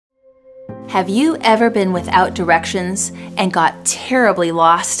Have you ever been without directions and got terribly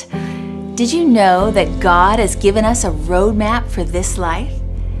lost? Did you know that God has given us a roadmap for this life?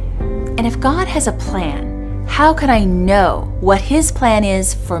 And if God has a plan, how can I know what His plan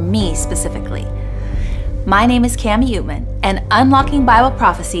is for me specifically? My name is Cami Utman, and Unlocking Bible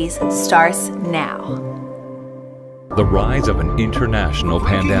Prophecies starts now. The rise of an international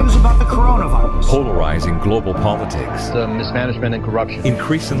pandemic, News about the coronavirus, polarizing global politics, the mismanagement and corruption,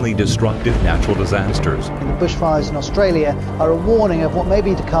 increasingly destructive natural disasters. The bushfires in Australia are a warning of what may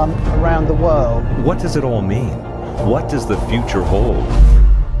be to come around the world. What does it all mean? What does the future hold?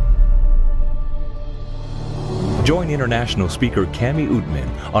 Join international speaker Cami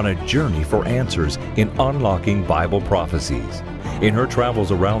Utman on a journey for answers in Unlocking Bible Prophecies. In her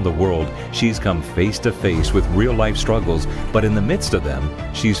travels around the world, she's come face to face with real-life struggles, but in the midst of them,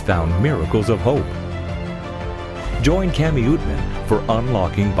 she's found miracles of hope. Join Cami Utman for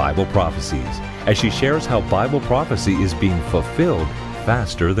Unlocking Bible Prophecies as she shares how Bible prophecy is being fulfilled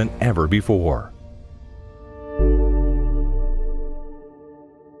faster than ever before.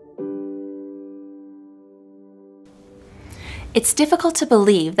 It's difficult to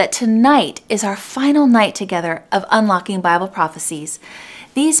believe that tonight is our final night together of Unlocking Bible Prophecies.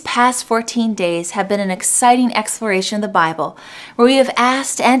 These past 14 days have been an exciting exploration of the Bible, where we have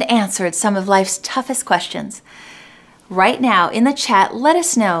asked and answered some of life's toughest questions. Right now, in the chat, let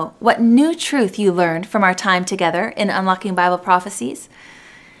us know what new truth you learned from our time together in Unlocking Bible Prophecies.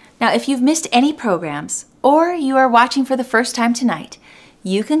 Now, if you've missed any programs, or you are watching for the first time tonight,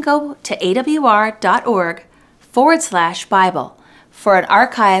 you can go to awr.org/Bible for an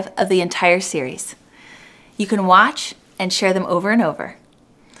archive of the entire series. You can watch and share them over and over.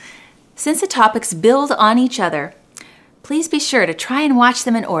 Since the topics build on each other, please be sure to try and watch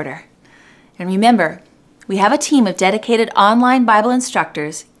them in order. And remember, we have a team of dedicated online Bible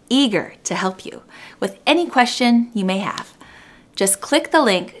instructors eager to help you with any question you may have. Just click the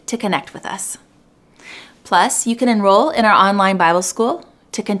link to connect with us. Plus, you can enroll in our online Bible school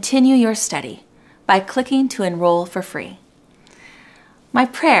to continue your study by clicking to enroll for free. My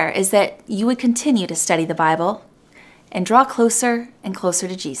prayer is that you would continue to study the Bible and draw closer and closer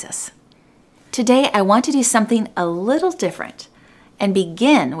to Jesus. Today, I want to do something a little different and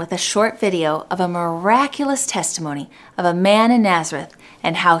begin with a short video of a miraculous testimony of a man in Nazareth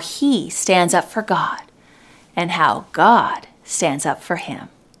and how he stands up for God and how God stands up for him.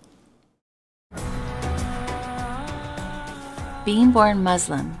 Being born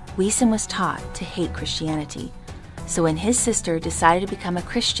Muslim, Wiesem was taught to hate Christianity. So when his sister decided to become a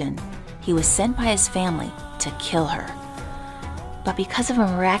Christian, he was sent by his family to kill her. But because of a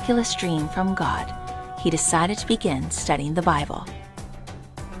miraculous dream from God, he decided to begin studying the Bible.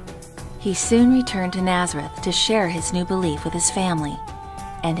 He soon returned to Nazareth to share his new belief with his family,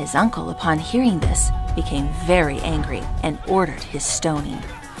 and his uncle, upon hearing this, became very angry and ordered his stoning.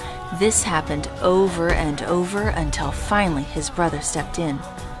 This happened over and over until finally his brother stepped in.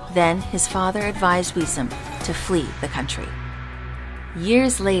 Then his father advised Wiesem to flee the country.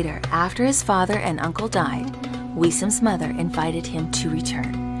 Years later, after his father and uncle died, Wiesem's mother invited him to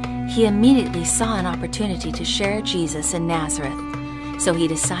return. He immediately saw an opportunity to share Jesus in Nazareth, so he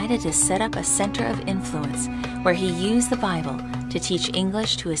decided to set up a center of influence where he used the Bible to teach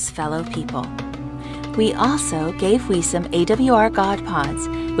English to his fellow people. We also gave Wiesem AWR God Pods,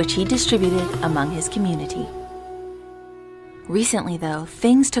 which he distributed among his community. Recently, though,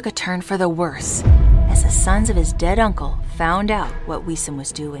 things took a turn for the worse as the sons of his dead uncle found out what Wiesem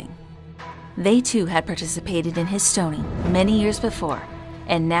was doing. They too had participated in his stoning many years before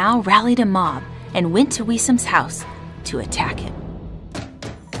and now rallied a mob and went to Wiesem's house to attack him.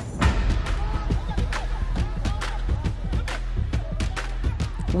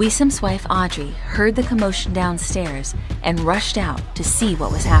 Wiesem's wife Audrey heard the commotion downstairs and rushed out to see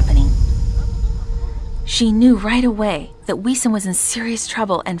what was happening. She knew right away that Wiesem was in serious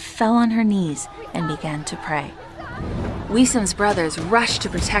trouble and fell on her knees and began to pray. Wiesem's brothers rushed to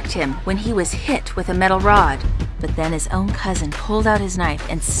protect him when he was hit with a metal rod, but then his own cousin pulled out his knife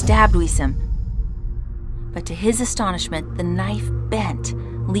and stabbed Wiesem. But to his astonishment, the knife bent,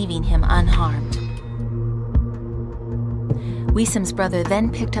 leaving him unharmed. Wiesem's brother then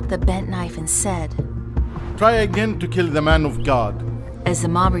picked up the bent knife and said, "Try again to kill the man of God." As the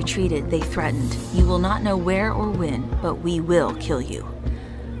mob retreated, they threatened, "You will not know where or when, but we will kill you."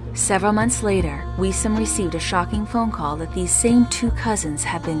 Several months later, Wiesem received a shocking phone call that these same two cousins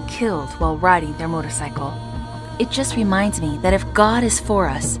had been killed while riding their motorcycle. It just reminds me that if God is for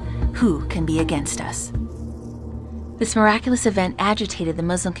us, who can be against us? This miraculous event agitated the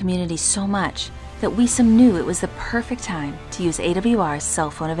Muslim community so much that Wiesem knew it was the perfect time to use AWR's cell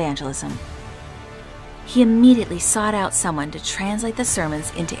phone evangelism. He immediately sought out someone to translate the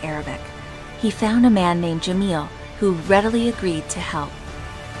sermons into Arabic. He found a man named Jamil who readily agreed to help.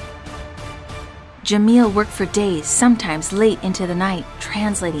 Jamil worked for days, sometimes late into the night,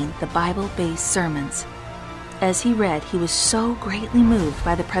 translating the Bible-based sermons. As he read, he was so greatly moved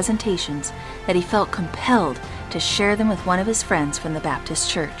by the presentations that he felt compelled to share them with one of his friends from the Baptist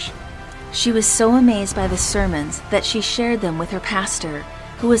church. She was so amazed by the sermons that she shared them with her pastor,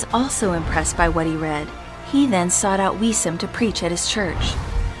 who was also impressed by what he read. He then sought out Wiesem to preach at his church.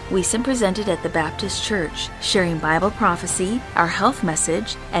 Wiesem presented at the Baptist church, sharing Bible prophecy, our health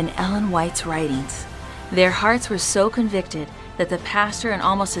message, and Ellen White's writings. Their hearts were so convicted that the pastor and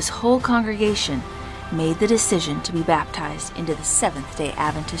almost his whole congregation made the decision to be baptized into the Seventh-day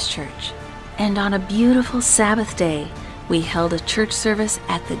Adventist Church. And on a beautiful Sabbath day, we held a church service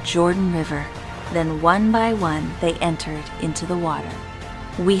at the Jordan River. Then one by one, they entered into the water.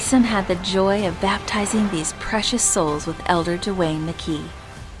 Wiesem had the joy of baptizing these precious souls with Elder Dwayne McKee.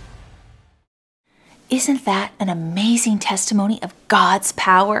 Isn't that an amazing testimony of God's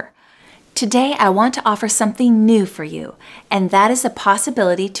power? Today, I want to offer something new for you, and that is the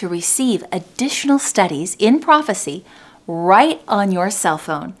possibility to receive additional studies in prophecy right on your cell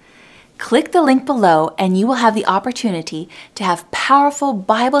phone. Click the link below and you will have the opportunity to have powerful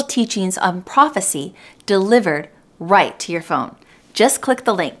Bible teachings on prophecy delivered right to your phone. Just click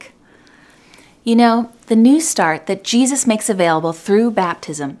the link. You know, the new start that Jesus makes available through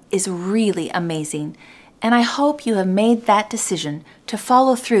baptism is really amazing, and I hope you have made that decision to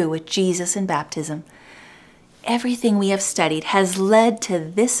follow through with Jesus in baptism. Everything we have studied has led to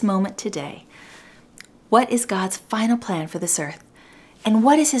this moment today. What is God's final plan for this earth? And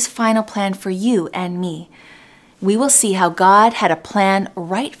what is His final plan for you and me? We will see how God had a plan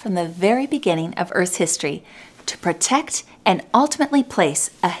right from the very beginning of Earth's history to protect and ultimately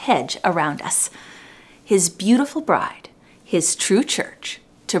place a hedge around us. His beautiful bride, His true church,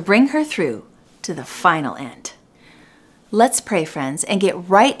 to bring her through to the final end. Let's pray, friends, and get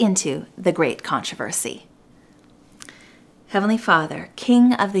right into the great controversy. Heavenly Father,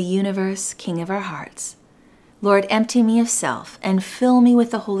 King of the universe, King of our hearts, Lord, empty me of self and fill me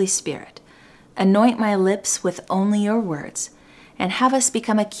with the Holy Spirit. Anoint my lips with only your words, and have us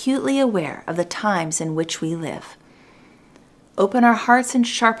become acutely aware of the times in which we live. Open our hearts and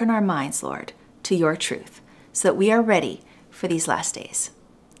sharpen our minds, Lord, to your truth, so that we are ready for these last days.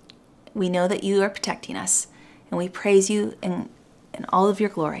 We know that you are protecting us, and we praise you in all of your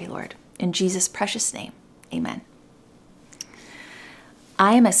glory, Lord. In Jesus' precious name, amen.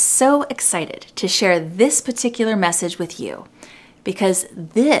 I am so excited to share this particular message with you because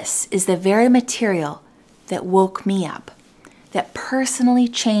this is the very material that woke me up, that personally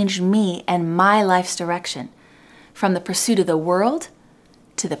changed me and my life's direction from the pursuit of the world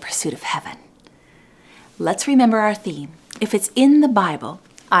to the pursuit of heaven. Let's remember our theme. If it's in the Bible,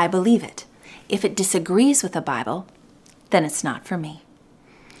 I believe it. If it disagrees with the Bible, then it's not for me.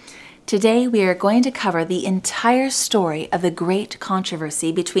 Today, we are going to cover the entire story of the great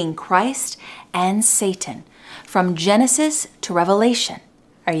controversy between Christ and Satan, from Genesis to Revelation.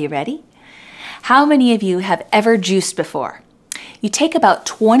 Are you ready? How many of you have ever juiced before? You take about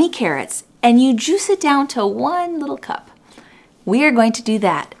 20 carrots and you juice it down to one little cup. We are going to do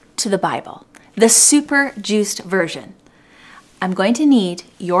that to the Bible, the super juiced version. I'm going to need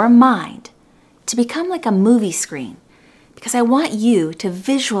your mind to become like a movie screen, because I want you to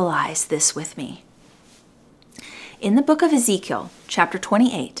visualize this with me. In the book of Ezekiel, chapter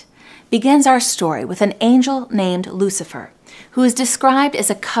 28, begins our story with an angel named Lucifer, who is described as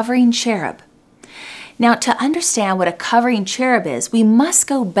a covering cherub. Now, to understand what a covering cherub is, we must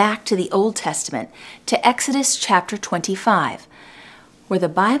go back to the Old Testament, to Exodus chapter 25, where the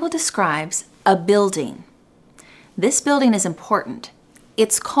Bible describes a building. This building is important.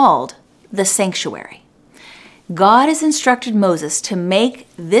 It's called the sanctuary. God has instructed Moses to make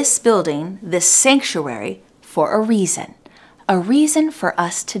this building, this sanctuary, for a reason for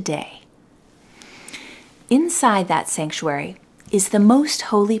us today. Inside that sanctuary is the most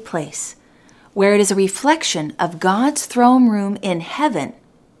holy place, where it is a reflection of God's throne room in heaven.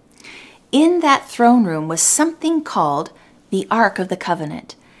 In that throne room was something called the Ark of the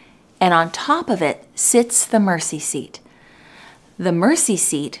Covenant, and on top of it sits the mercy seat. The mercy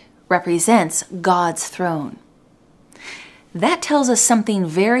seat represents God's throne. That tells us something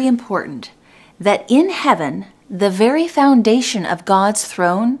very important, that in heaven, the very foundation of God's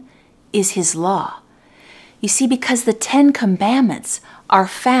throne is His law. You see, because the 10 Commandments are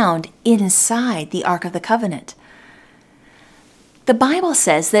found inside the Ark of the Covenant. The Bible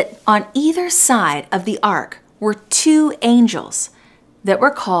says that on either side of the Ark were 2 angels that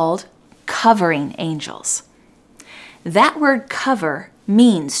were called covering angels. That word cover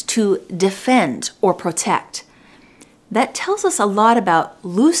means to defend or protect. That tells us a lot about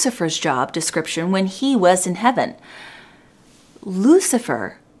Lucifer's job description when he was in heaven.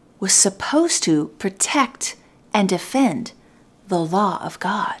 Lucifer was supposed to protect and defend the law of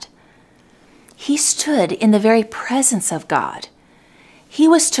God. He stood in the very presence of God. He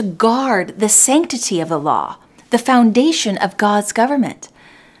was to guard the sanctity of the law, the foundation of God's government.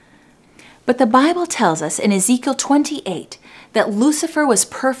 But the Bible tells us in Ezekiel 28 that Lucifer was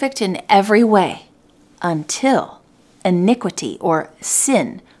perfect in every way until iniquity or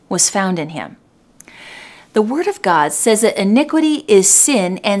sin was found in him. The Word of God says that iniquity is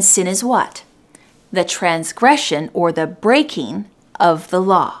sin, and sin is what? The transgression or the breaking of the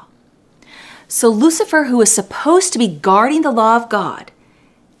law. So Lucifer, who is supposed to be guarding the law of God,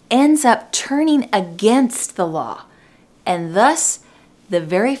 ends up turning against the law, and thus the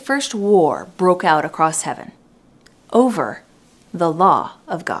very first war broke out across heaven over the law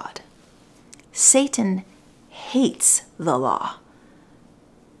of God. Satan hates the law.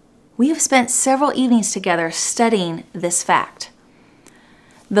 We have spent several evenings together studying this fact.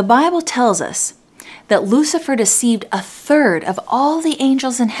 The Bible tells us that Lucifer deceived a third of all the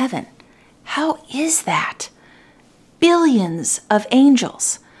angels in heaven. How is that? Billions of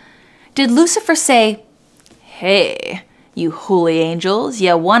angels. Did Lucifer say, "Hey, you holy angels,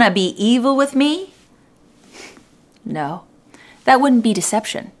 you want to be evil with me?" No, that wouldn't be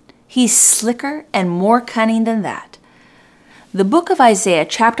deception. He's slicker and more cunning than that. The book of Isaiah,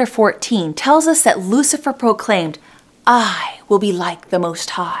 chapter 14, tells us that Lucifer proclaimed, "I will be like the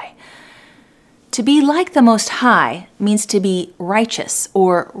Most High." To be like the Most High means to be righteous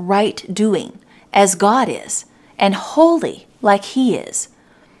or right-doing, as God is, and holy like He is.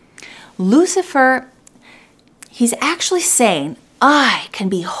 Lucifer, he's actually saying, "I can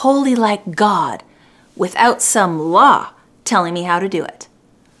be holy like God without some law telling me how to do it."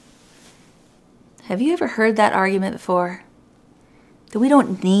 Have you ever heard that argument before? That we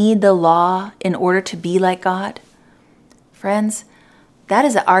don't need the law in order to be like God? Friends, that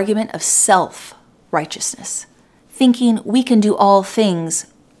is an argument of self-righteousness, thinking we can do all things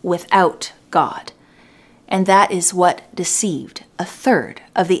without God. And that is what deceived a third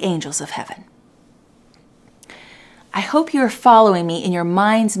of the angels of heaven. I hope you are following me in your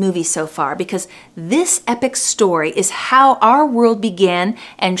mind's movie so far, because this epic story is how our world began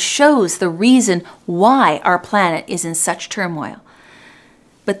and shows the reason why our planet is in such turmoil.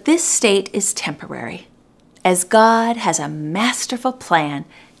 But this state is temporary, as God has a masterful plan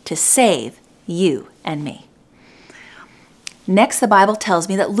to save you and me. Next, the Bible tells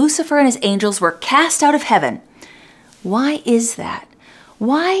me that Lucifer and his angels were cast out of heaven. Why is that?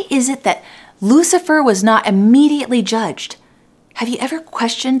 Why is it that Lucifer was not immediately judged? Have you ever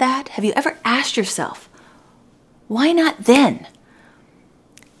questioned that? Have you ever asked yourself, why not then?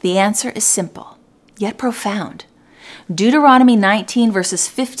 The answer is simple, yet profound. Deuteronomy 19 verses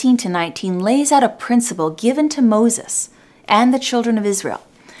 15 to 19 lays out a principle given to Moses and the children of Israel,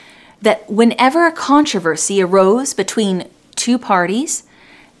 that whenever a controversy arose between two parties,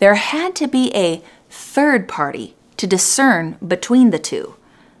 there had to be a third party to discern between the two.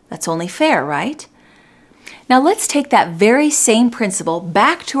 That's only fair, right? Now let's take that very same principle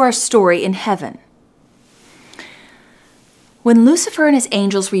back to our story in heaven. When Lucifer and his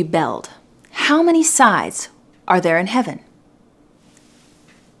angels rebelled, how many sides are there in heaven?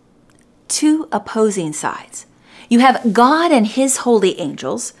 Two opposing sides. You have God and his holy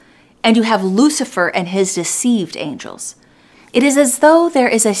angels, and you have Lucifer and his deceived angels. It is as though there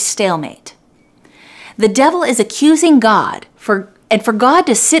is a stalemate. The devil is accusing God, and for God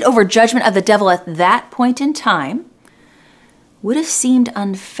to sit over judgment of the devil at that point in time would have seemed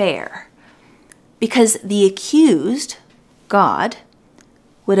unfair, because the accused, God,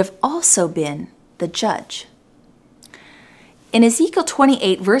 would have also been the judge. In Ezekiel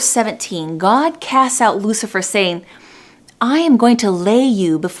 28, verse 17, God casts out Lucifer, saying, "I am going to lay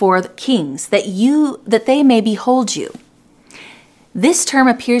you before the kings, that they may behold you." This term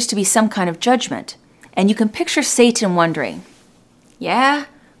appears to be some kind of judgment, and you can picture Satan wondering, "Yeah,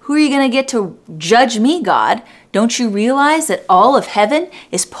 who are you going to get to judge me, God? Don't you realize that all of heaven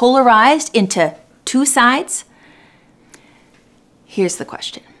is polarized into two sides?" Here's the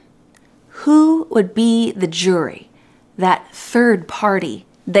question. Who would be the jury, that third party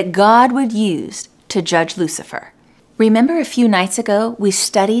that God would use to judge Lucifer? Remember a few nights ago we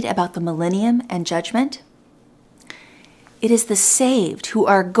studied about the millennium and judgment? It is the saved who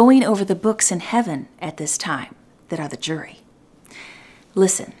are going over the books in heaven at this time that are the jury.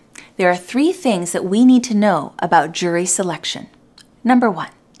 Listen, there are three things that we need to know about jury selection. Number one,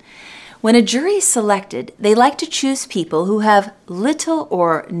 When a jury is selected, they like to choose people who have little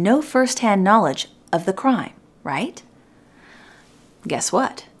or no first-hand knowledge of the crime, right? Guess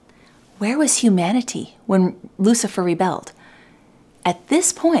what? Where was humanity when Lucifer rebelled? At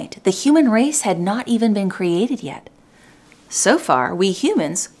this point, the human race had not even been created yet. So far, we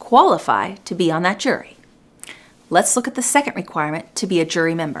humans qualify to be on that jury. Let's look at the second requirement to be a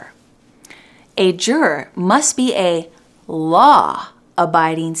jury member. A juror must be a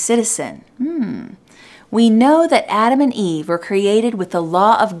law-abiding citizen. We know that Adam and Eve were created with the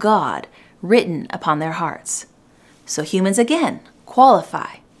law of God written upon their hearts. So humans again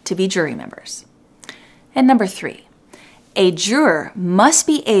qualify to be jury members. And number 3, a juror must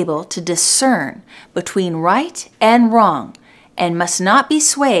be able to discern between right and wrong and must not be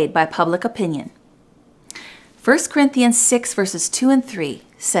swayed by public opinion. 1 Corinthians 6 verses 2 and 3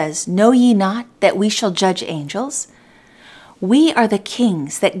 says, "Know ye not that we shall judge angels? We are the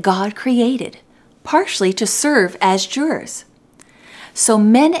kings that God created, partially to serve as jurors." So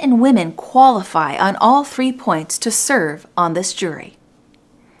men and women qualify on all 3 points to serve on this jury.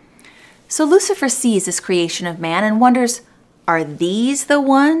 So Lucifer sees this creation of man and wonders, are these the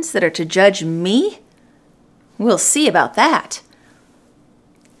ones that are to judge me? We'll see about that.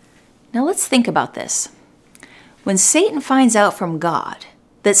 Now let's think about this. When Satan finds out from God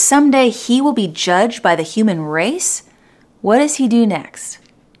that someday he will be judged by the human race, what does he do next?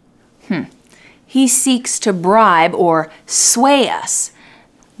 He seeks to bribe or sway us,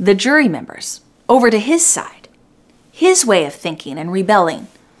 the jury members, over to his side, his way of thinking and rebelling.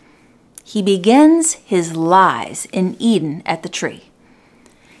 He begins his lies in Eden at the tree.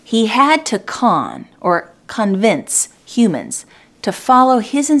 He had to con or convince humans to follow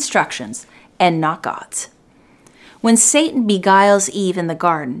his instructions and not God's. When Satan beguiles Eve in the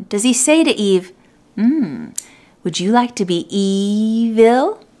garden, does he say to Eve, would you like to be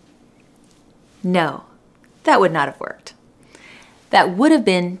evil? No, that would not have worked. That would have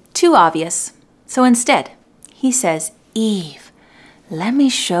been too obvious. So instead, he says, Eve, let me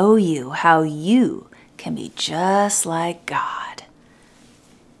show you how you can be just like God.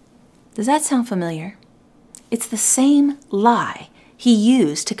 Does that sound familiar? It's the same lie he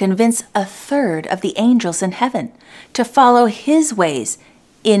used to convince a third of the angels in heaven to follow his ways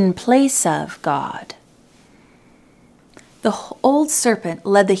in place of God. The old serpent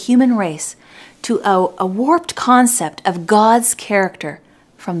led the human race to a warped concept of God's character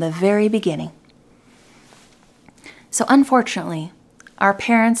from the very beginning. So unfortunately, our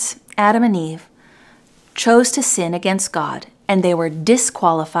parents, Adam and Eve, chose to sin against God, and they were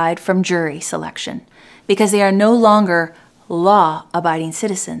disqualified from jury selection because they are no longer law-abiding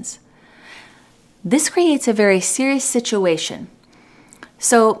citizens. This creates a very serious situation.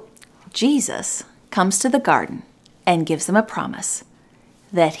 So Jesus comes to the garden and gives them a promise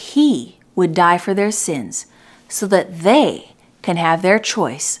that he would die for their sins so that they can have their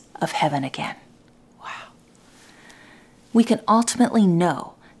choice of heaven again. Wow. We can ultimately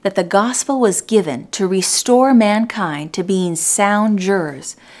know that the gospel was given to restore mankind to being sound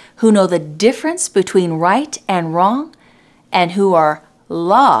jurors who know the difference between right and wrong and who are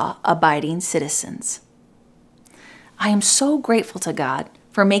law-abiding citizens. I am so grateful to God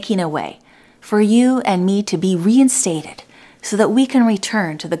for making a way for you and me to be reinstated so that we can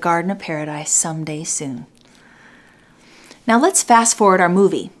return to the Garden of Paradise someday soon. Now let's fast forward our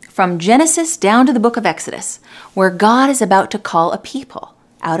movie from Genesis down to the book of Exodus, where God is about to call a people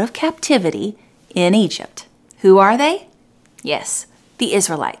out of captivity in Egypt. Who are they? Yes, the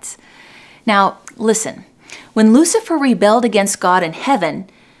Israelites. Now listen, when Lucifer rebelled against God in heaven,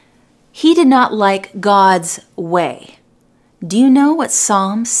 he did not like God's way. Do you know what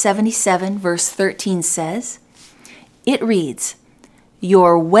Psalm 77 verse 13 says? It reads,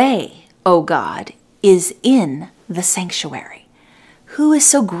 "Your way, O God, is in the sanctuary." Who is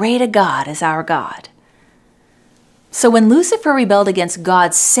so great a God as our God? So when Lucifer rebelled against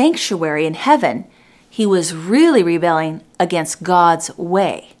God's sanctuary in heaven, he was really rebelling against God's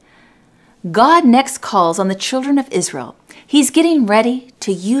way. God next calls on the children of Israel. He's getting ready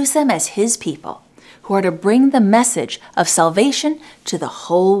to use them as his people, who are to bring the message of salvation to the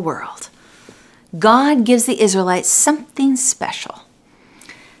whole world. God gives the Israelites something special.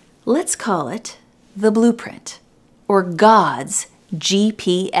 Let's call it the blueprint, or God's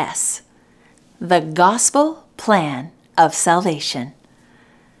GPS, the gospel plan of salvation.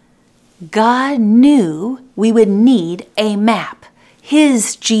 God knew we would need a map,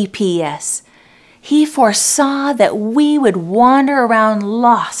 his GPS. He foresaw that we would wander around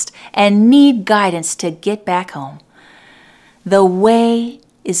lost and need guidance to get back home. The way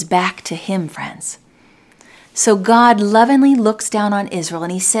is back to him, friends. So God lovingly looks down on Israel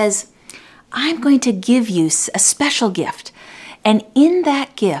and he says, I'm going to give you a special gift, and in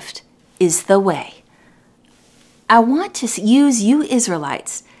that gift is the way. I want to use you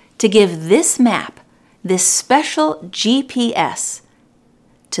Israelites to give this map, this special GPS,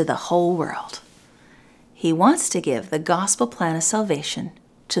 to the whole world. He wants to give the gospel plan of salvation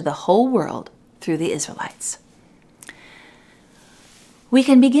to the whole world through the Israelites. We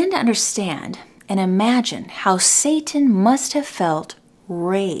can begin to understand and imagine how Satan must have felt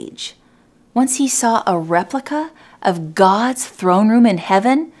rage once he saw a replica of God's throne room in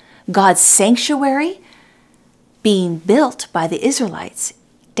heaven, God's sanctuary, being built by the Israelites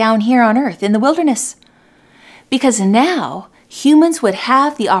down here on earth in the wilderness. Because now humans would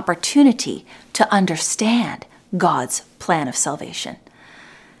have the opportunity to understand God's plan of salvation.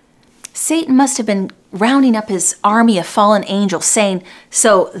 Satan must have been rounding up his army of fallen angels saying,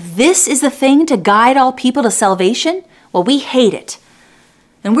 so this is the thing to guide all people to salvation? Well, we hate it.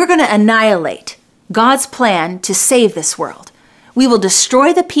 And we're going to annihilate God's plan to save this world. We will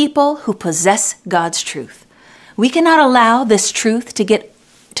destroy the people who possess God's truth. We cannot allow this truth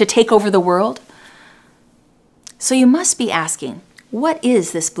to take over the world. So you must be asking, what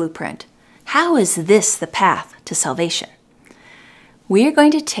is this blueprint? How is this the path to salvation? We are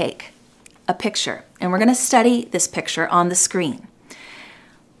going to take a picture, and we're going to study this picture on the screen.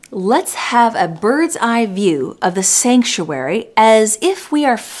 Let's have a bird's eye view of the sanctuary as if we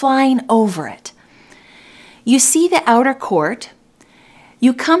are flying over it. You see the outer court.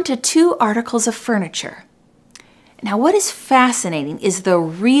 You come to 2 articles of furniture. Now, what is fascinating is the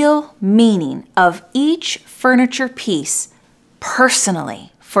real meaning of each furniture piece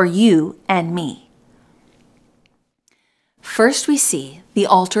personally for you and me. First, we see the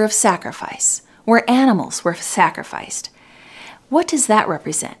altar of sacrifice, where animals were sacrificed. What does that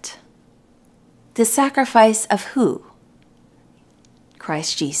represent? The sacrifice of who?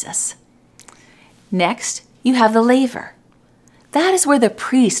 Christ Jesus. Next, you have the laver. That is where the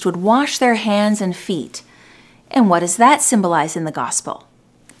priest would wash their hands and feet. And what does that symbolize in the gospel?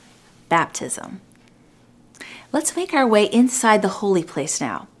 Baptism. Let's make our way inside the holy place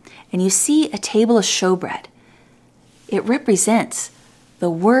now. And you see a table of showbread. It represents the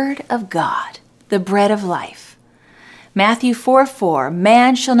Word of God, the bread of life. Matthew 4:4,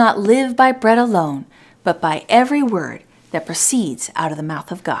 man shall not live by bread alone, but by every word that proceeds out of the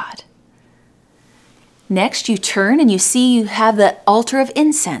mouth of God. Next, you turn and you see you have the altar of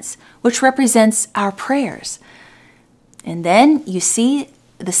incense, which represents our prayers. And then you see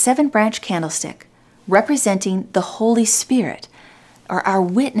the 7-branch candlestick, representing the Holy Spirit, or our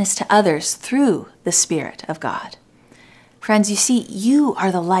witness to others through the Spirit of God. Friends, you see, you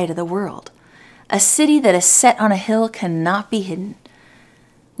are the light of the world. A city that is set on a hill cannot be hidden.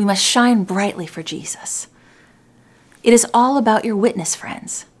 We must shine brightly for Jesus. It is all about your witness,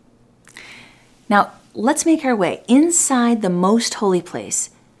 friends. Now, let's make our way inside the most holy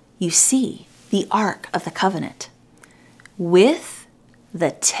place. You see the Ark of the Covenant with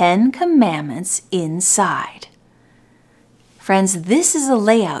the 10 Commandments inside. Friends, this is the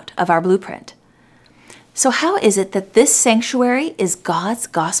layout of our blueprint. So how is it that this sanctuary is God's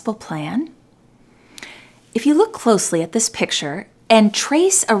gospel plan? If you look closely at this picture and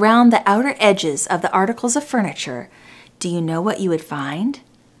trace around the outer edges of the articles of furniture, do you know what you would find?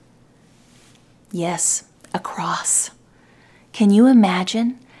 Yes, a cross. Can you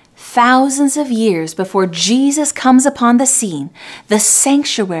imagine? Thousands of years before Jesus comes upon the scene, the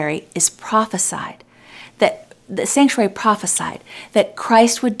sanctuary prophesied that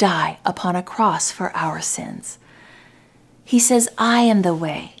Christ would die upon a cross for our sins. He says, I am the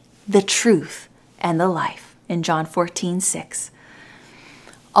way, the truth, and the life, in John 14:6.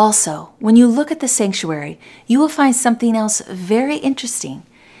 Also, when you look at the sanctuary, you will find something else very interesting,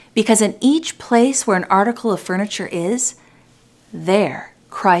 because in each place where an article of furniture is, there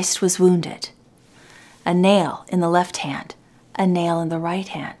Christ was wounded. A nail in the left hand, a nail in the right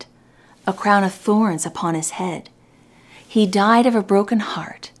hand, a crown of thorns upon his head. He died of a broken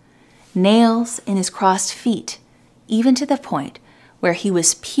heart, nails in his crossed feet, even to the point where he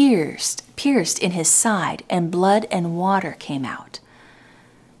was pierced in his side, and blood and water came out.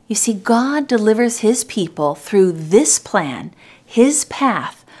 You see, God delivers his people through this plan, his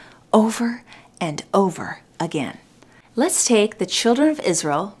path, over and over again. Let's take the children of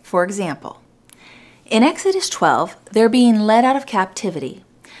Israel, for example. In Exodus 12, they're being led out of captivity.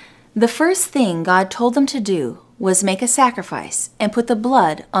 The first thing God told them to do was make a sacrifice and put the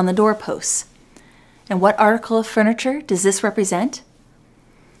blood on the doorposts. And what article of furniture does this represent?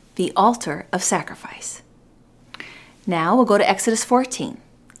 The altar of sacrifice. Now we'll go to Exodus 14.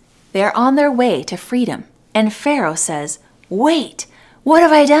 They are on their way to freedom, and Pharaoh says, wait, what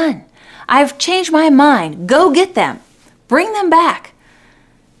have I done? I've changed my mind. Go get them. Bring them back.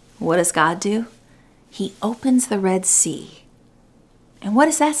 What does God do? He opens the Red Sea. And what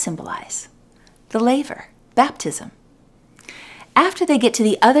does that symbolize? The laver, baptism. After they get to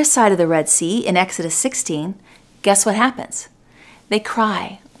the other side of the Red Sea in Exodus 16, guess what happens? They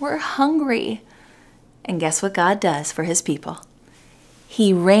cry, "We're hungry." And guess what God does for his people?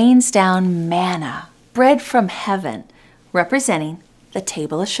 He rains down manna, bread from heaven, representing the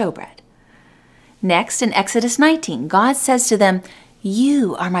table of showbread. Next, in Exodus 19, God says to them,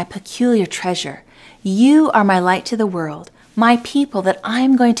 "You are my peculiar treasure. You are my light to the world, my people that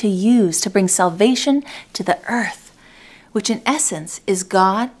I'm going to use to bring salvation to the earth," which in essence is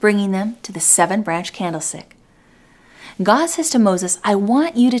God bringing them to the 7-branch candlestick. God says to Moses, "I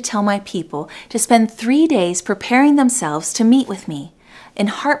want you to tell my people to spend 3 days preparing themselves to meet with me in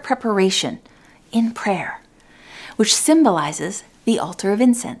heart preparation, in prayer," which symbolizes the altar of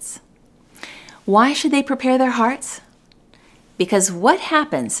incense. Why should they prepare their hearts? Because what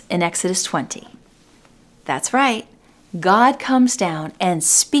happens in Exodus 20? That's right, God comes down and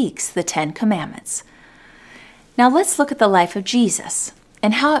speaks the 10 Commandments. Now let's look at the life of Jesus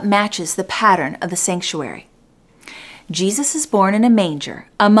and how it matches the pattern of the sanctuary. Jesus is born in a manger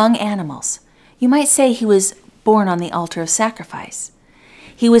among animals. You might say he was born on the altar of sacrifice.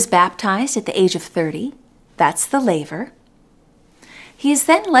 He was baptized at the age of 30. That's the laver. He is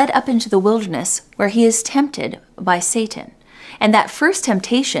then led up into the wilderness where he is tempted by Satan. And that first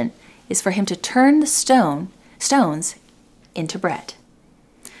temptation is for him to turn the stones into bread.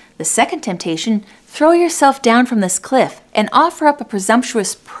 The second temptation, throw yourself down from this cliff and offer up a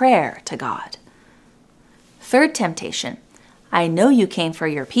presumptuous prayer to God. Third temptation, I know you came for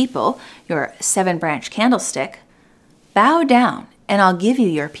your people, your 7-branch candlestick. Bow down and I'll give you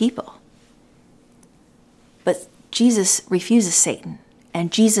your people. But Jesus refuses Satan,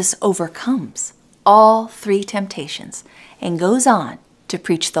 and Jesus overcomes all 3 temptations and goes on to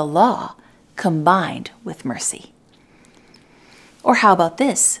preach the law combined with mercy. Or how about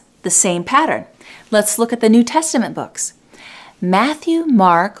this? The same pattern. Let's look at the New Testament books. Matthew,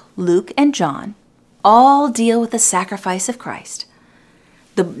 Mark, Luke, and John all deal with the sacrifice of Christ.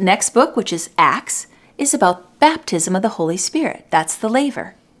 The next book, which is Acts, is about baptism of the Holy Spirit. That's the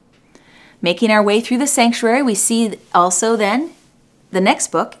laver. Making our way through the sanctuary, we see also then the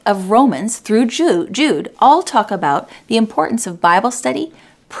next book of Romans through Jude all talk about the importance of Bible study,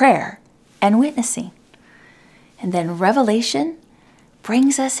 prayer, and witnessing. And then Revelation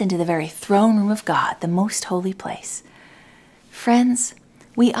brings us into the very throne room of God, the most holy place. Friends,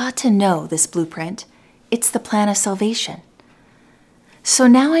 we ought to know this blueprint. It's the plan of salvation. So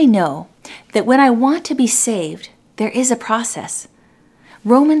now I know that when I want to be saved, there is a process.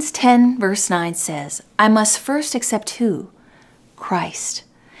 Romans 10 verse 9 says, I must first accept who? Christ.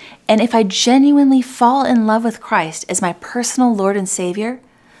 And if I genuinely fall in love with Christ as my personal Lord and Savior,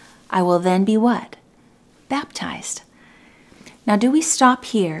 I will then be what? Baptized. Now, do we stop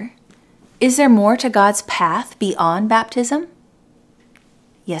here? Is there more to God's path beyond baptism?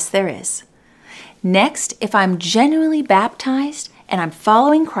 Yes, there is. Next, if I'm genuinely baptized and I'm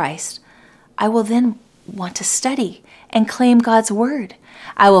following Christ, I will then want to study and claim God's word.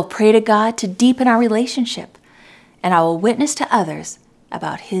 I will pray to God to deepen our relationship, and I will witness to others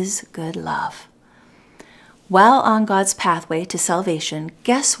about His good love. While on God's pathway to salvation,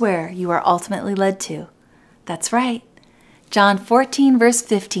 guess where you are ultimately led to? That's right. John 14 verse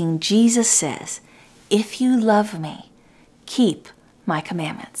 15, Jesus says, if you love me, keep my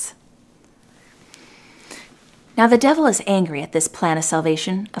commandments. Now the devil is angry at this plan of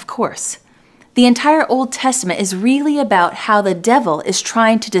salvation, of course. The entire Old Testament is really about how the devil is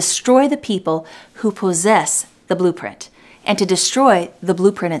trying to destroy the people who possess the blueprint and to destroy the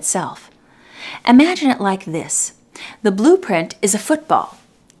blueprint itself. Imagine it like this. The blueprint is a football,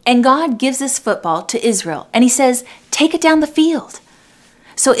 and God gives this football to Israel, and He says, take it down the field.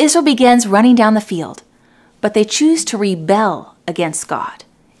 So Israel begins running down the field, but they choose to rebel against God.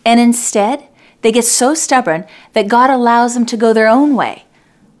 And instead, they get so stubborn that God allows them to go their own way,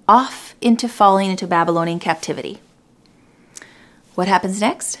 off into falling into Babylonian captivity. What happens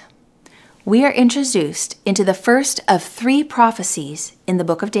next? We are introduced into the first of 3 prophecies in the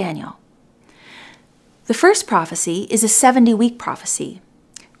book of Daniel. The first prophecy is a 70-week prophecy.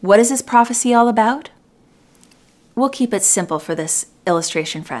 What is this prophecy all about? We'll keep it simple for this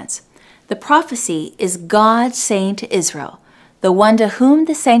illustration, friends. The prophecy is God saying to Israel, the one to whom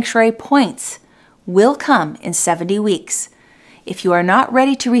the sanctuary points will come in 70 weeks. If you are not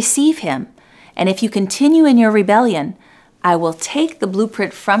ready to receive Him, and if you continue in your rebellion, I will take the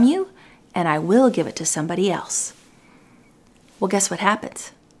blueprint from you and I will give it to somebody else. Well, guess what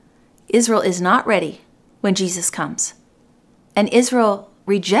happens? Israel is not ready when Jesus comes. And Israel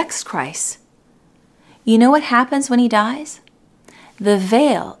rejects Christ. You know what happens when he dies? The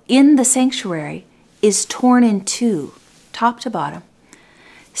veil in the sanctuary is torn in two, top to bottom,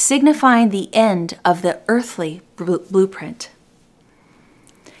 signifying the end of the earthly blueprint.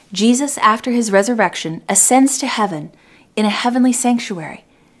 Jesus, after his resurrection, ascends to heaven in a heavenly sanctuary,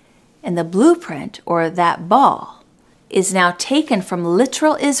 and the blueprint, or that ball, is now taken from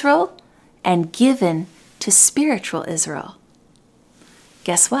literal Israel and given to spiritual Israel.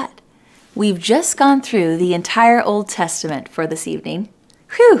 Guess what? We've just gone through the entire Old Testament for this evening.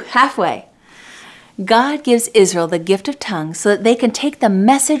 Whew, halfway. God gives Israel the gift of tongues so that they can take the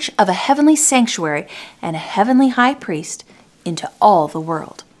message of a heavenly sanctuary and a heavenly high priest into all the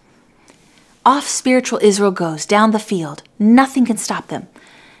world. Off spiritual Israel goes down the field. Nothing can stop them.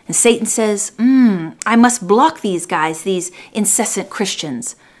 And Satan says, I must block these guys, these incessant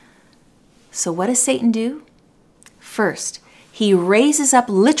Christians. So what does Satan do? First, he raises up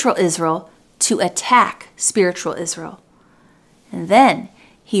literal Israel to attack spiritual Israel. And then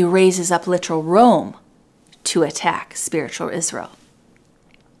he raises up literal Rome to attack spiritual Israel.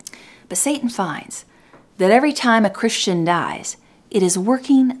 But Satan finds that every time a Christian dies, it is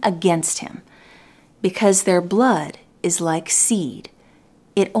working against him, because their blood is like seed.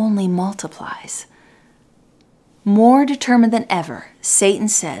 It only multiplies. More determined than ever, Satan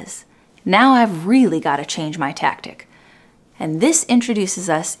says, now I've really got to change my tactic. And this introduces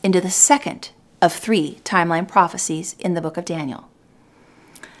us into the second of 3 timeline prophecies in the book of Daniel.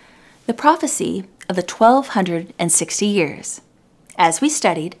 The prophecy of the 1260 years. As we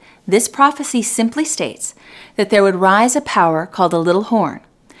studied, this prophecy simply states that there would rise a power called the little horn.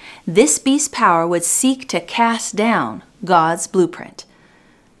 This beast's power would seek to cast down God's blueprint.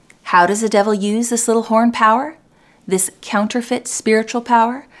 How does the devil use this little horn power, this counterfeit spiritual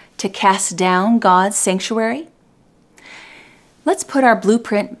power, to cast down God's sanctuary? Let's put our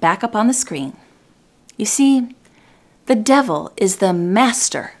blueprint back up on the screen. You see, the devil is the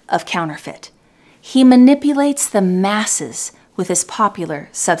master of counterfeit. He manipulates the masses with his popular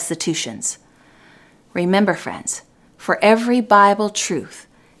substitutions. Remember, friends, for every Bible truth,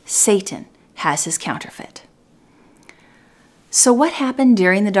 Satan has his counterfeit. So what happened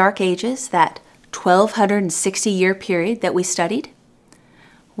during the Dark Ages, that 1260-year period that we studied?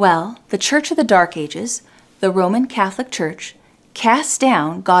 Well, the Church of the Dark Ages, the Roman Catholic Church, cast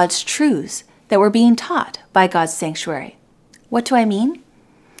down God's truths that were being taught by God's sanctuary. What do I mean?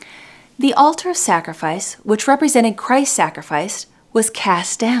 The altar of sacrifice, which represented Christ's sacrifice, was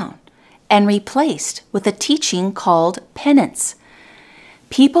cast down and replaced with a teaching called penance.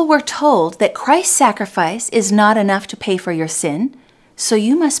 People were told that Christ's sacrifice is not enough to pay for your sin, so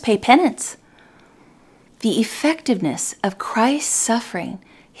you must pay penance. The effectiveness of Christ's suffering,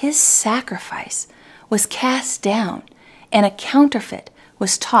 his sacrifice, was cast down, and a counterfeit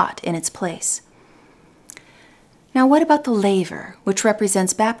was taught in its place. Now, what about the laver, which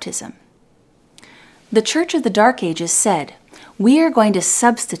represents baptism? The Church of the Dark Ages said, we are going to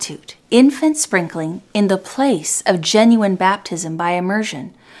substitute infant sprinkling in the place of genuine baptism by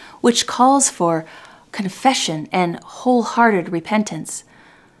immersion, which calls for confession and wholehearted repentance.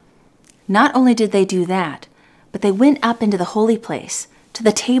 Not only did they do that, but they went up into the holy place, to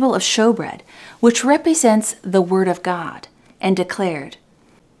the table of showbread, which represents the Word of God, and declared,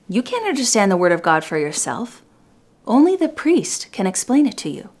 you can't understand the Word of God for yourself. Only the priest can explain it to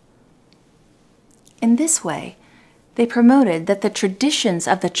you. In this way, they promoted that the traditions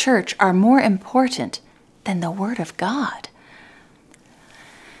of the church are more important than the Word of God.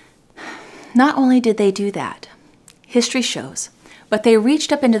 Not only did they do that, history shows, but they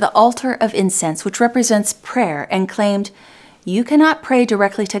reached up into the altar of incense, which represents prayer, and claimed, you cannot pray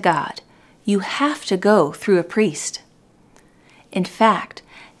directly to God. You have to go through a priest. In fact,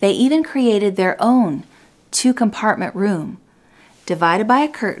 they even created their own 2-compartment room, divided by a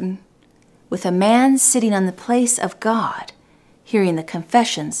curtain, with a man sitting on the place of God, hearing the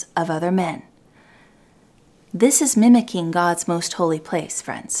confessions of other men. This is mimicking God's most holy place,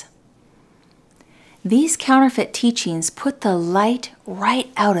 friends. These counterfeit teachings put the light right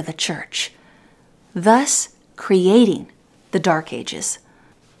out of the church, thus creating the Dark Ages.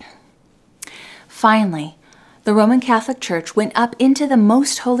 Finally, the Roman Catholic Church went up into the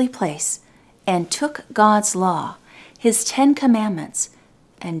most holy place and took God's law, his 10 commandments,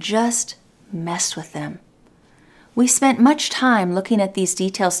 and just messed with them. We spent much time looking at these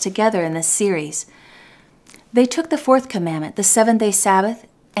details together in this series. They took the 4th commandment, the 7th-day Sabbath,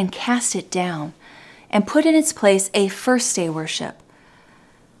 and cast it down, and put in its place a first-day worship.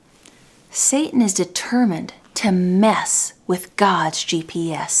 Satan is determined to mess with God's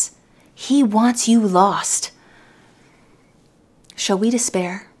GPS. He wants you lost. Shall we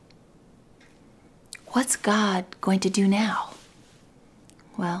despair? What's God going to do now?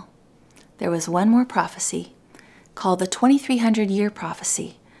 Well, there was one more prophecy called the 2300-year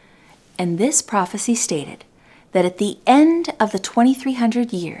prophecy. And this prophecy stated that at the end of the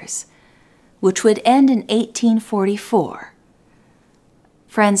 2300 years, which would end in 1844,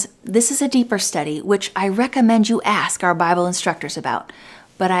 friends, this is a deeper study, which I recommend you ask our Bible instructors about,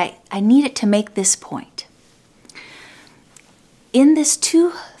 but I need it to make this point. In this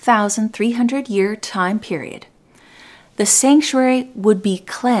 2,300-year time period, the sanctuary would be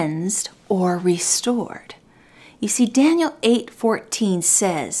cleansed or restored. You see, Daniel 8:14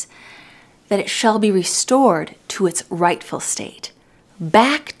 says that it shall be restored to its rightful state,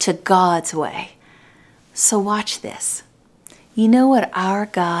 back to God's way. So watch this. You know what our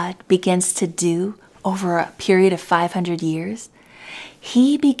God begins to do over a period of 500 years?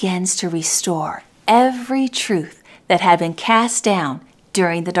 He begins to restore every truth that had been cast down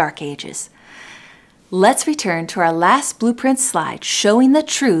during the Dark Ages. Let's return to our last blueprint slide showing the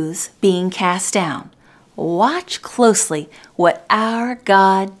truths being cast down. Watch closely what our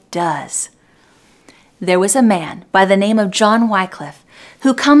God does. There was a man by the name of John Wycliffe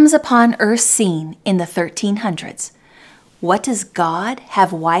who comes upon Earth's scene in the 1300s. What does God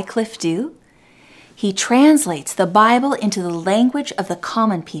have Wycliffe do? He translates the Bible into the language of the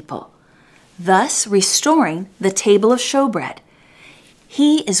common people, thus restoring the table of showbread.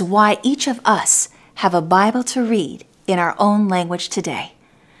 He is why each of us have a Bible to read in our own language today.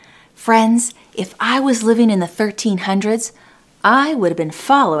 Friends, if I was living in the 1300s, I would have been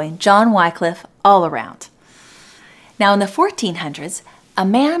following John Wycliffe all around. Now in the 1400s, a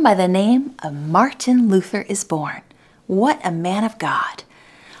man by the name of Martin Luther is born. What a man of God.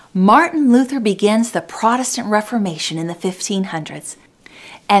 Martin Luther begins the Protestant Reformation in the 1500s.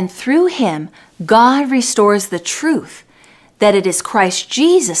 And through him, God restores the truth that it is Christ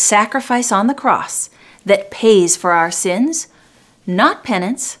Jesus' sacrifice on the cross that pays for our sins, not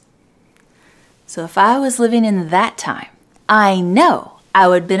penance. So if I was living in that time, I know I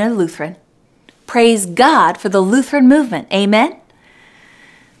would have been a Lutheran. Praise God for the Lutheran movement. Amen?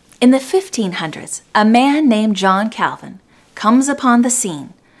 In the 1500s, a man named John Calvin comes upon the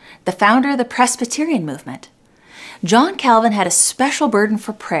scene, the founder of the Presbyterian movement. John Calvin had a special burden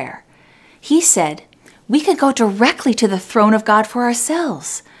for prayer. He said, we can go directly to the throne of God for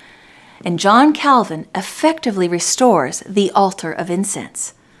ourselves. And John Calvin effectively restores the altar of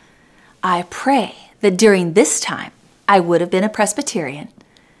incense. I pray that during this time, I would have been a Presbyterian.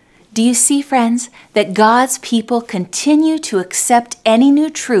 Do you see, friends, that God's people continue to accept any new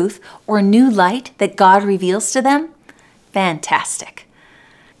truth or new light that God reveals to them? Fantastic.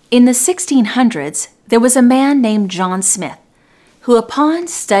 In the 1600s, there was a man named John Smith, who upon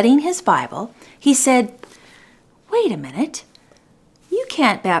studying his Bible, he said, wait a minute, you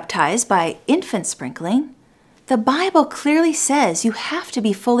can't baptize by infant sprinkling. The Bible clearly says you have to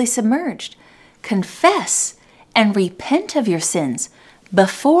be fully submerged, confess, and repent of your sins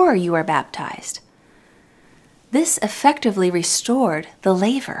before you are baptized. This effectively restored the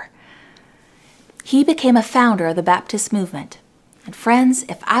laver. He became a founder of the Baptist movement. And friends,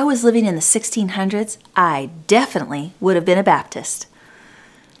 if I was living in the 1600s, I definitely would have been a Baptist.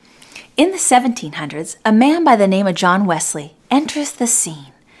 In the 1700s, a man by the name of John Wesley enters the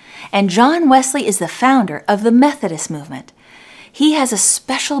scene. And John Wesley is the founder of the Methodist movement. He has a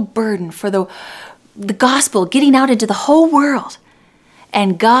special burden for the gospel getting out into the whole world.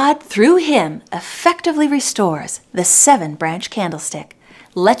 And God, through him, effectively restores the 7-branch candlestick.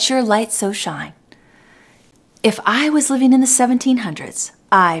 Let your light so shine. If I was living in the 1700s,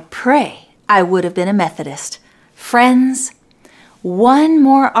 I pray I would have been a Methodist. Friends, one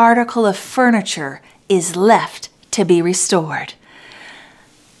more article of furniture is left to be restored.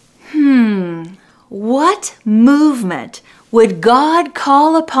 What movement would God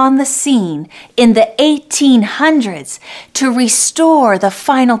call upon the scene in the 1800s to restore the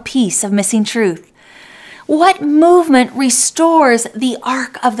final piece of missing truth? What movement restores the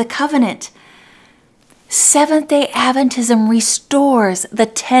Ark of the Covenant? Seventh-day Adventism restores the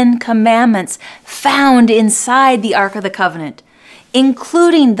 10 Commandments found inside the Ark of the Covenant,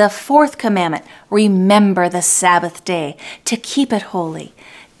 including the 4th commandment, remember the Sabbath day to keep it holy.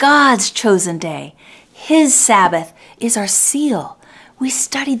 God's chosen day. His Sabbath is our seal. We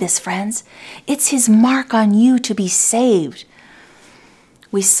studied this, friends. It's His mark on you to be saved.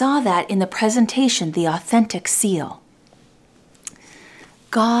 We saw that in the presentation, the authentic seal.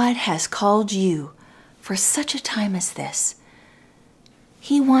 God has called you for such a time as this.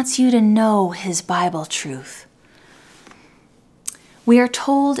 He wants you to know His Bible truth. We are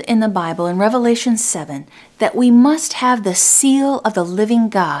told in the Bible in Revelation 7 that we must have the seal of the living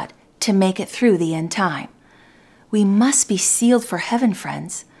God to make it through the end time. We must be sealed for heaven,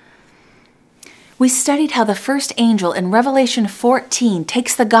 friends. We studied how the first angel in Revelation 14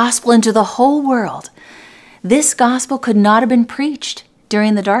 takes the gospel into the whole world. This gospel could not have been preached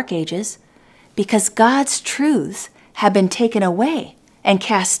during the Dark Ages because God's truths have been taken away and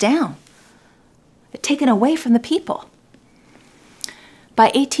cast down, taken away from the people. By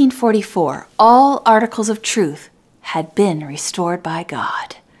 1844, all articles of truth had been restored by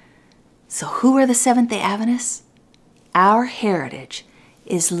God. So who are the Seventh-day Adventists? Our heritage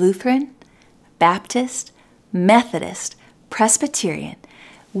is Lutheran, Baptist, Methodist, Presbyterian.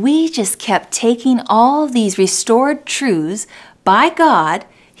 We just kept taking all these restored truths by God,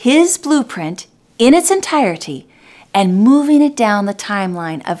 His blueprint in its entirety, and moving it down the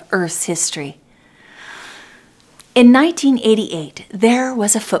timeline of Earth's history. In 1988, there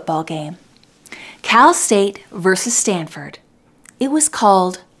was a football game. Cal State versus Stanford. It was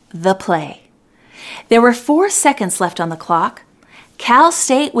called The Play. There were 4 seconds left on the clock. Cal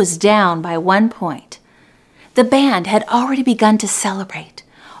State was down by 1 point. The band had already begun to celebrate.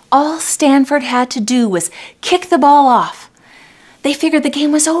 All Stanford had to do was kick the ball off. They figured the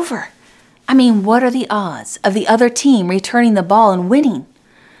game was over. I mean, what are the odds of the other team returning the ball and winning?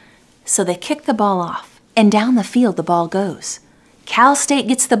 So they kicked the ball off. And down the field the ball goes. Cal State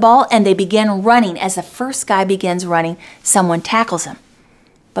gets the ball and they begin running. As the first guy begins running, someone tackles him.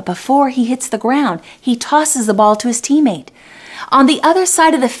 But before he hits the ground, he tosses the ball to his teammate. On the other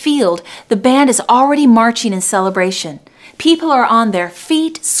side of the field, the band is already marching in celebration. People are on their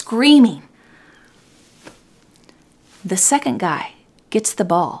feet screaming. The second guy gets the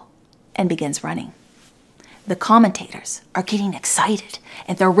ball and begins running. The commentators are getting excited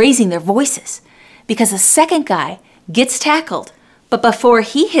and they're raising their voices, because the second guy gets tackled, but before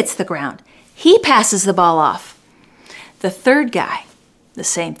he hits the ground, he passes the ball off. The third guy, the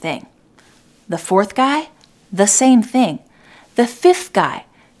same thing. The fourth guy, the same thing. The fifth guy,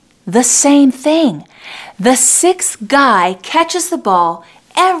 the same thing. The sixth guy catches the ball,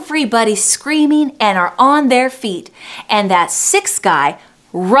 everybody's screaming and are on their feet, and that sixth guy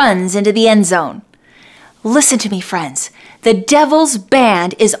runs into the end zone. Listen to me, friends. The devil's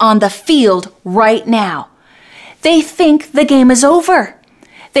band is on the field right now. They think the game is over.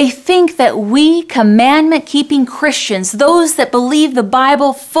 They think that we commandment-keeping Christians, those that believe the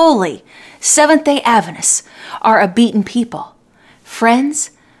Bible fully, Seventh-day Adventists, are a beaten people.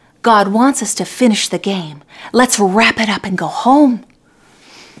 Friends, God wants us to finish the game. Let's wrap it up and go home.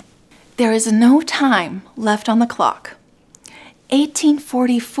 There is no time left on the clock.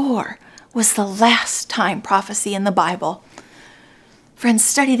 1844 was the last time prophecy in the Bible. Friends,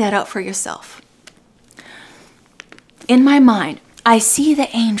 study that out for yourself. In my mind, I see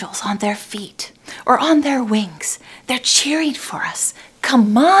the angels on their feet or on their wings. They're cheering for us.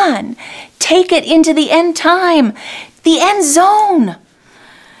 Come on, take it into the end time, the end zone.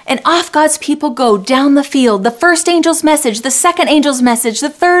 And off God's people go down the field. The first angel's message, the second angel's message, the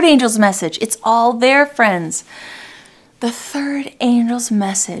third angel's message. It's all there, friends. The third angel's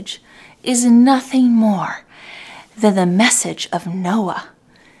message is nothing more than the message of Noah.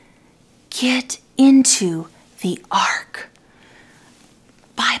 Get into the ark.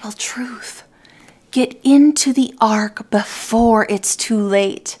 Bible truth. Get into the ark before it's too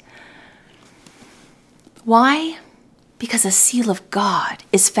late. Why? Because a seal of God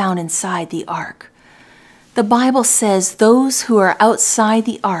is found inside the ark. The Bible says those who are outside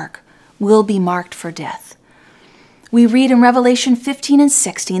the ark will be marked for death. We read in Revelation 15 and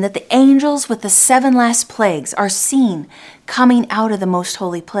 16 that the angels with the 7 last plagues are seen coming out of the most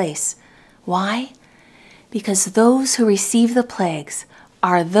holy place. Why? Because those who receive the plagues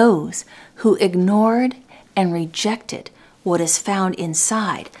are those who ignored and rejected what is found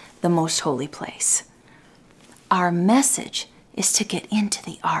inside the most holy place. Our message is to get into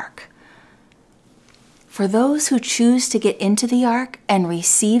the ark. For those who choose to get into the ark and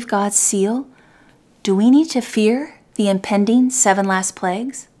receive God's seal, do we need to fear the impending 7 last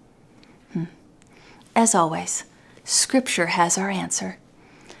plagues? As always, Scripture has our answer.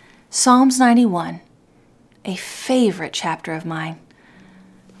 Psalms 91, a favorite chapter of mine.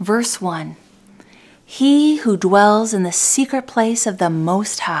 Verse 1, He who dwells in the secret place of the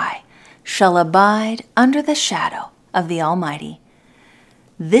Most High shall abide under the shadow of the Almighty.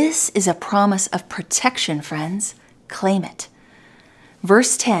 This is a promise of protection, friends. Claim it.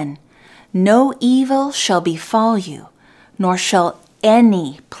 Verse 10, No evil shall befall you, nor shall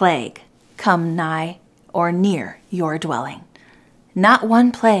any plague come nigh or near your dwelling. Not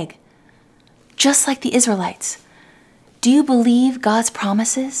one plague. Just like the Israelites. Do you believe God's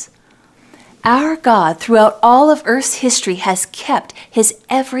promises? Our God, throughout all of earth's history, has kept his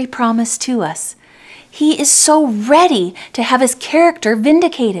every promise to us. He is so ready to have his character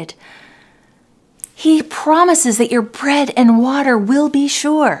vindicated. He promises that your bread and water will be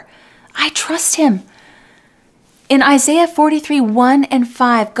sure. I trust him. In Isaiah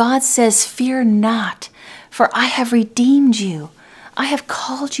 43:1-5, God says, "Fear not, for I have redeemed you. I have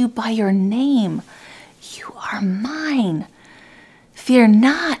called you by your name. You are mine. Fear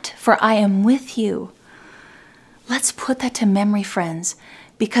not, for I am with you." Let's put that to memory, friends,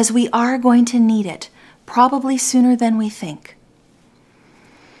 because we are going to need it, probably sooner than we think.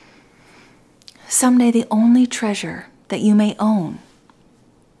 Someday the only treasure that you may own,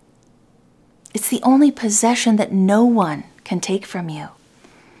 it's the only possession that no one can take from you,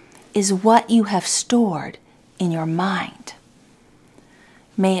 is what you have stored in your mind.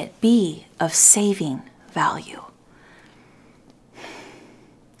 May it be of saving value.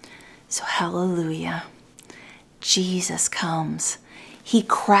 So hallelujah, Jesus comes. He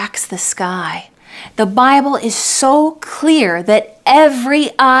cracks the sky. The Bible is so clear that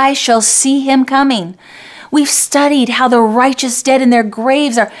every eye shall see him coming. We've studied how the righteous dead in their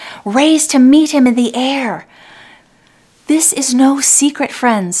graves are raised to meet him in the air. This is no secret,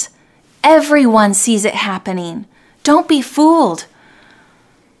 friends. Everyone sees it happening. Don't be fooled.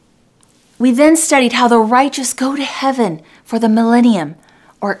 We then studied how the righteous go to heaven for the millennium,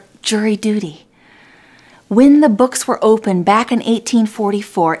 or jury duty. When the books were opened back in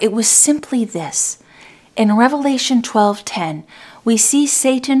 1844, it was simply this. In Revelation 12:10, we see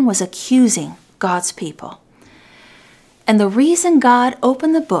Satan was accusing God's people. And the reason God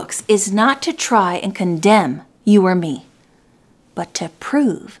opened the books is not to try and condemn you or me, but to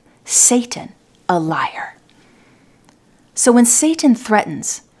prove Satan a liar. So when Satan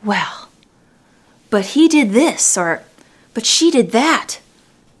threatens, well, but he did this, or but she did that,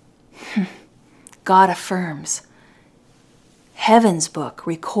 God affirms. Heaven's book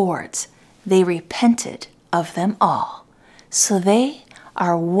records they repented of them all, so they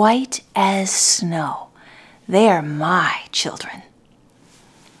are white as snow. They are my children.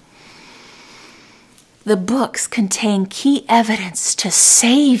 The books contain key evidence to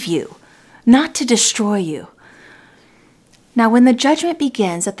save you, not to destroy you. Now, when the judgment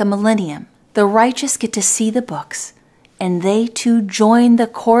begins at the millennium, the righteous get to see the books, and they too join the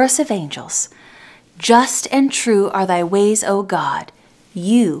chorus of angels. Just and true are thy ways, O God.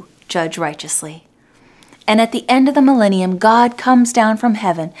 You judge righteously. And at the end of the millennium, God comes down from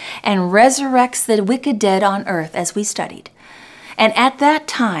heaven and resurrects the wicked dead on earth, as we studied. And at that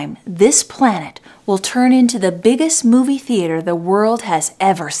time, this planet will turn into the biggest movie theater the world has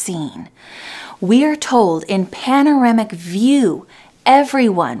ever seen. We are told in panoramic view,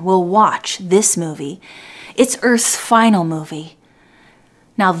 everyone will watch this movie. It's Earth's final movie.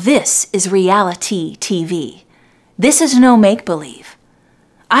 Now this is reality TV. This is no make-believe.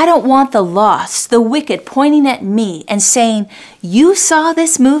 I don't want the lost, the wicked pointing at me and saying, "You saw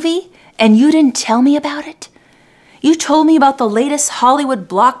this movie and you didn't tell me about it? You told me about the latest Hollywood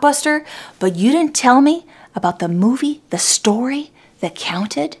blockbuster, but you didn't tell me about the movie, the story that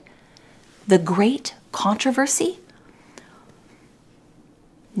counted, the great controversy?"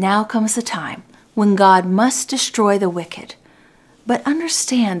 Now comes the time when God must destroy the wicked. But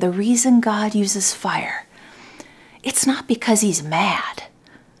understand the reason God uses fire. It's not because he's mad,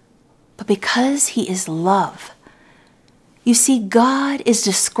 but because he is love. You see, God is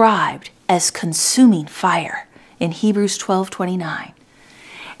described as consuming fire in Hebrews 12:29.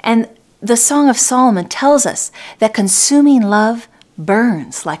 And the Song of Solomon tells us that consuming love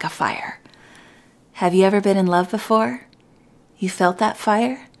burns like a fire. Have you ever been in love before? You felt that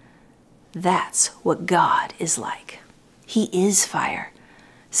fire? That's what God is like. He is fire.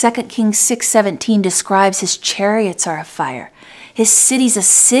 2 Kings 6:17 describes his chariots are of fire. His city's a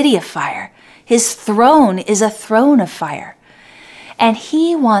city of fire. His throne is a throne of fire. And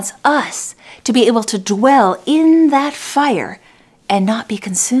he wants us to be able to dwell in that fire and not be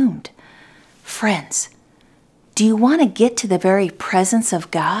consumed. Friends, do you want to get to the very presence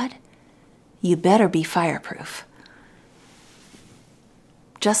of God? You better be fireproof.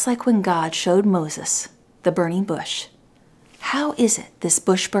 Just like when God showed Moses the burning bush. How is it this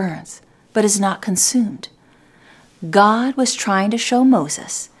bush burns but is not consumed? God was trying to show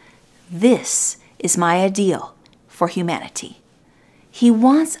Moses, this is my ideal for humanity. He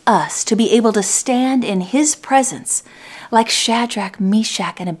wants us to be able to stand in his presence like Shadrach,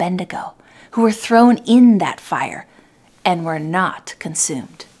 Meshach, and Abednego, who were thrown in that fire and were not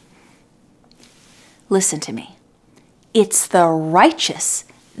consumed. Listen to me. It's the righteous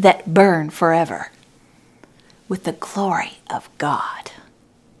that burn forever. with the glory of God.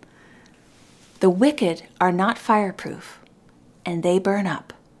 The wicked are not fireproof, and they burn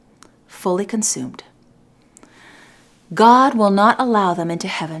up, fully consumed. God will not allow them into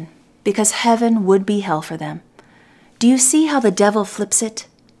heaven, because heaven would be hell for them. Do you see how the devil flips it?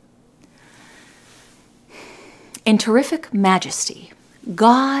 In terrific majesty,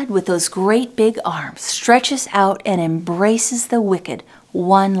 God, with those great big arms, stretches out and embraces the wicked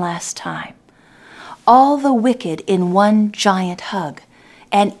one last time. All the wicked in one giant hug.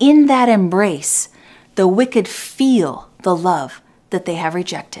 And in that embrace, the wicked feel the love that they have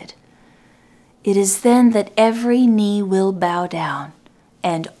rejected. It is then that every knee will bow down,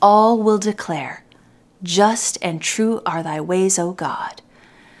 and all will declare, "Just and true are thy ways, O God."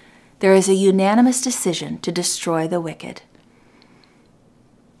 There is a unanimous decision to destroy the wicked.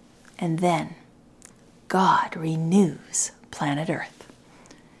 And then God renews planet Earth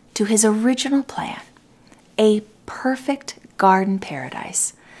to his original plan, a perfect garden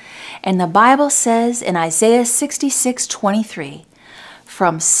paradise. And the Bible says in Isaiah 66:23,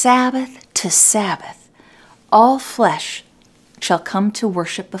 "From Sabbath to Sabbath, all flesh shall come to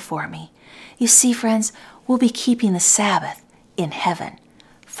worship before me." You see, friends, we'll be keeping the Sabbath in heaven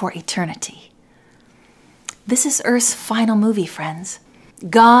for eternity. This is Earth's final movie, friends.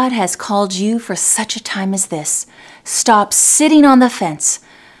 God has called you for such a time as this. Stop sitting on the fence.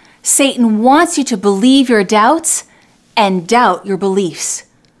 Satan wants you to believe your doubts and doubt your beliefs.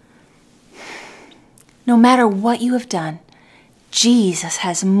 No matter what you have done, Jesus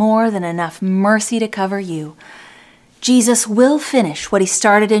has more than enough mercy to cover you. Jesus will finish what he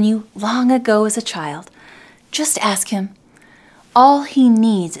started in you long ago as a child. Just ask him. All he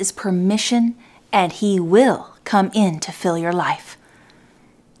needs is permission, and he will come in to fill your life.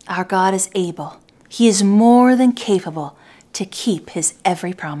 Our God is able. He is more than capable to keep his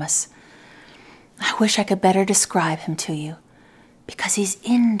every promise. I wish I could better describe him to you, because he's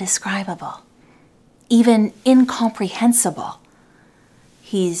indescribable, even incomprehensible.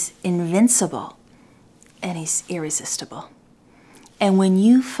 He's invincible, and he's irresistible. And when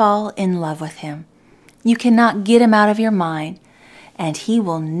you fall in love with him, you cannot get him out of your mind, and he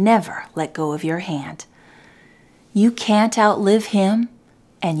will never let go of your hand. You can't outlive him,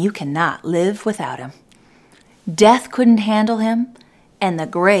 and you cannot live without him. Death couldn't handle him, and the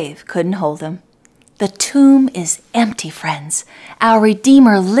grave couldn't hold him. The tomb is empty, friends. Our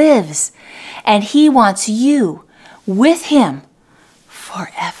Redeemer lives, and he wants you with him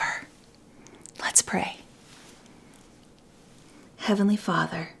forever. Let's pray. Heavenly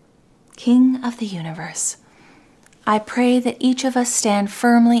Father, King of the universe, I pray that each of us stand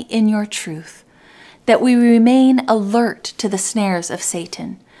firmly in your truth, that we remain alert to the snares of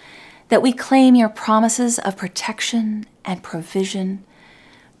Satan, that we claim your promises of protection and provision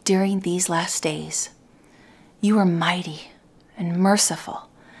during these last days. You are mighty and merciful,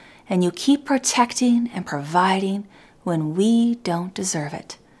 and you keep protecting and providing when we don't deserve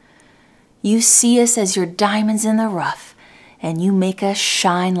it. You see us as your diamonds in the rough, and you make us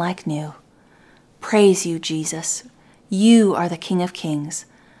shine like new. Praise you, Jesus. You are the King of Kings.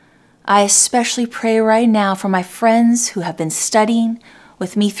 I especially pray right now for my friends who have been studying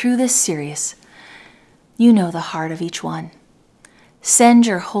with me through this series. You know the heart of each one. Send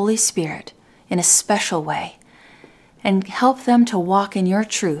your Holy Spirit in a special way and help them to walk in your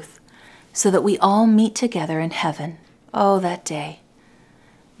truth so that we all meet together in heaven. Oh, that day.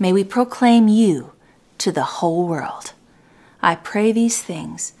 May we proclaim you to the whole world. I pray these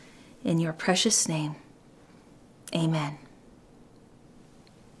things in your precious name. Amen.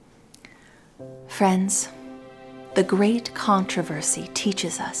 Friends, the great controversy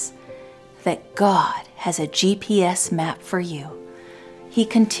teaches us that God has a GPS map for you. He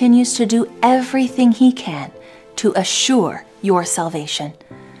continues to do everything he can to assure your salvation.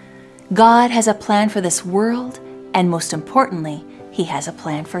 God has a plan for this world, and most importantly, he has a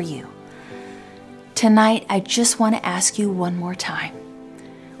plan for you. Tonight, I just want to ask you one more time.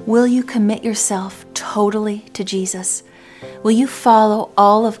 Will you commit yourself totally to Jesus? Will you follow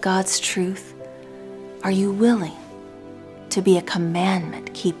all of God's truth? Are you willing to be a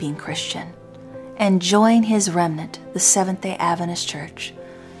commandment-keeping Christian and join his remnant, the Seventh-day Adventist Church?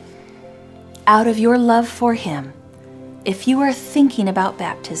 Out of your love for him, if you are thinking about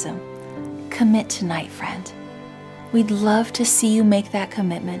baptism, commit tonight, friend. We'd love to see you make that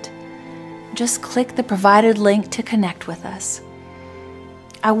commitment. Just click the provided link to connect with us.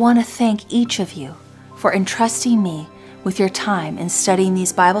 I want to thank each of you for entrusting me with your time in studying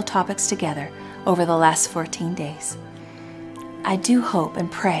these Bible topics together over the last 14 days. I do hope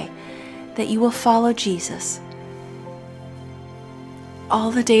and pray that you will follow Jesus all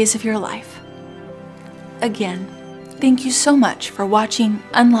the days of your life. Again, thank you so much for watching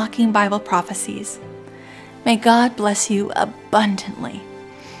Unlocking Bible Prophecies. May God bless you abundantly.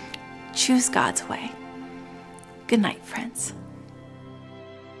 Choose God's way. Good night, friends.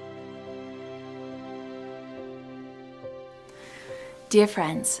 Dear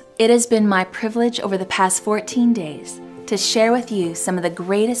friends, it has been my privilege over the past 14 days to share with you some of the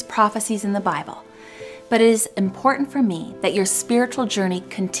greatest prophecies in the Bible, but it is important for me that your spiritual journey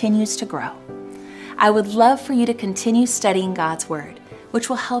continues to grow. I would love for you to continue studying God's Word, which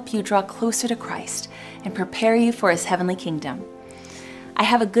will help you draw closer to Christ and prepare you for His heavenly kingdom. I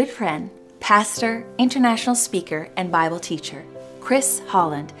have a good friend, pastor, international speaker, and Bible teacher, Chris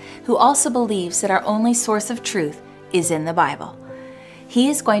Holland, who also believes that our only source of truth is in the Bible. He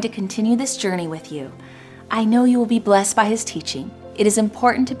is going to continue this journey with you. I know you will be blessed by his teaching. It is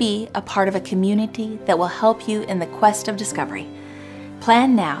important to be a part of a community that will help you in the quest of discovery.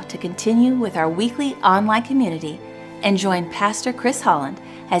 Plan now to continue with our weekly online community and join Pastor Chris Holland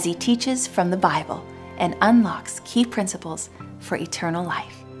as he teaches from the Bible and unlocks key principles for eternal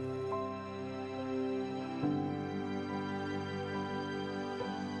life.